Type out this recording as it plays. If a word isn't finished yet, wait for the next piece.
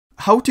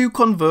How to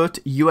convert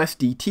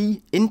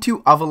USDT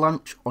into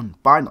Avalanche on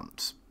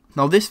Binance.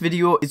 Now this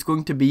video is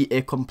going to be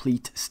a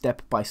complete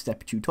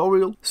step-by-step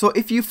tutorial, so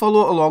if you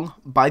follow along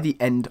by the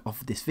end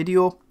of this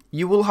video,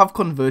 you will have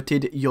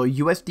converted your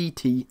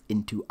USDT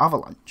into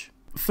Avalanche.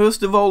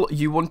 First of all,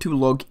 you want to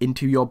log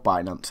into your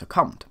Binance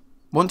account.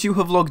 Once you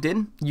have logged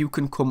in, you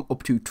can come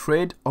up to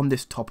Trade on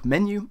this top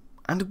menu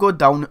and go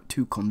down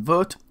to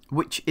Convert,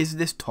 which is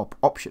this top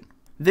option.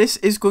 This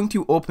is going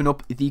to open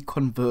up the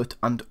Convert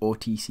and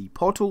OTC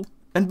portal,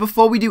 and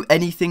before we do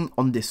anything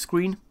on this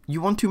screen,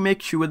 you want to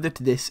make sure that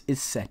this is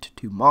set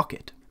to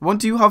market.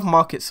 Once you have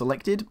market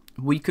selected,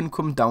 we can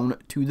come down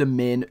to the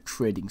main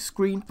trading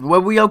screen where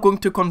we are going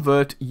to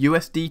convert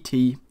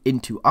USDT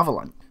into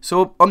Avalanche.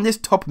 So on this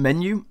top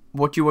menu,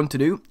 what you want to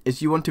do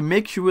is you want to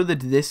make sure that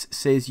this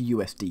says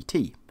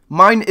USDT.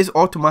 Mine is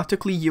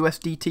automatically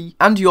USDT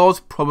and yours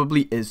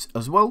probably is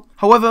as well.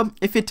 However,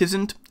 if it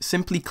isn't,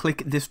 simply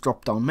click this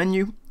drop down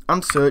menu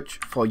and search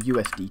for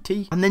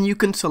USDT, and then you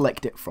can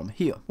select it from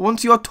here.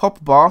 Once your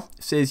top bar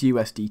says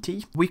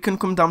USDT, we can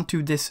come down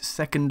to this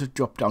second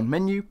drop down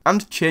menu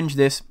and change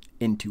this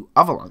into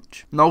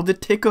Avalanche. Now the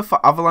ticker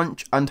for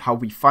Avalanche and how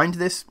we find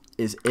this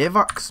is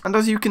AVAX, and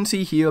as you can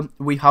see here,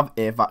 we have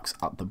AVAX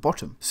at the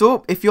bottom.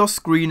 So if your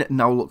screen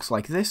now looks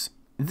like this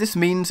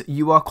means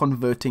you are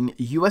converting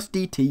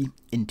USDT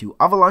into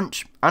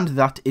Avalanche, and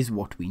that is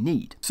what we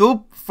need.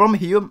 So from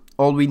here,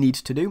 all we need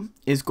to do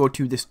is go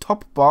to this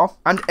top bar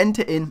and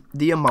enter in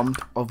the amount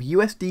of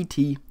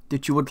USDT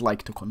that you would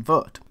like to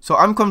convert. So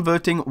I'm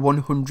converting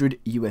 100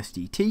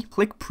 USDT.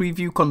 Click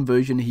preview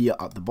conversion here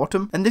at the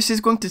bottom, and this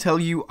is going to tell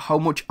you how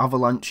much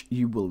Avalanche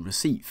you will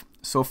receive.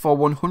 So for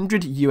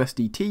 100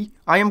 USDT,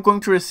 I am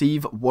going to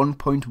receive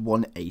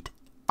 1.18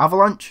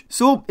 Avalanche.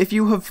 So if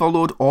you have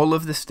followed all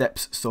of the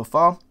steps so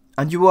far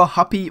and you are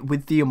happy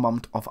with the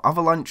amount of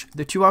Avalanche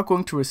that you are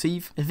going to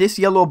receive, this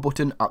yellow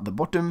button at the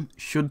bottom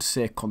should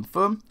say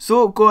confirm.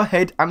 So go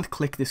ahead and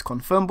click this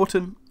confirm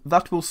button.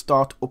 That will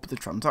start up the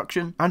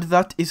transaction, and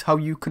that is how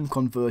you can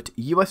convert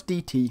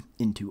USDT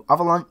into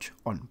Avalanche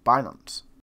on Binance.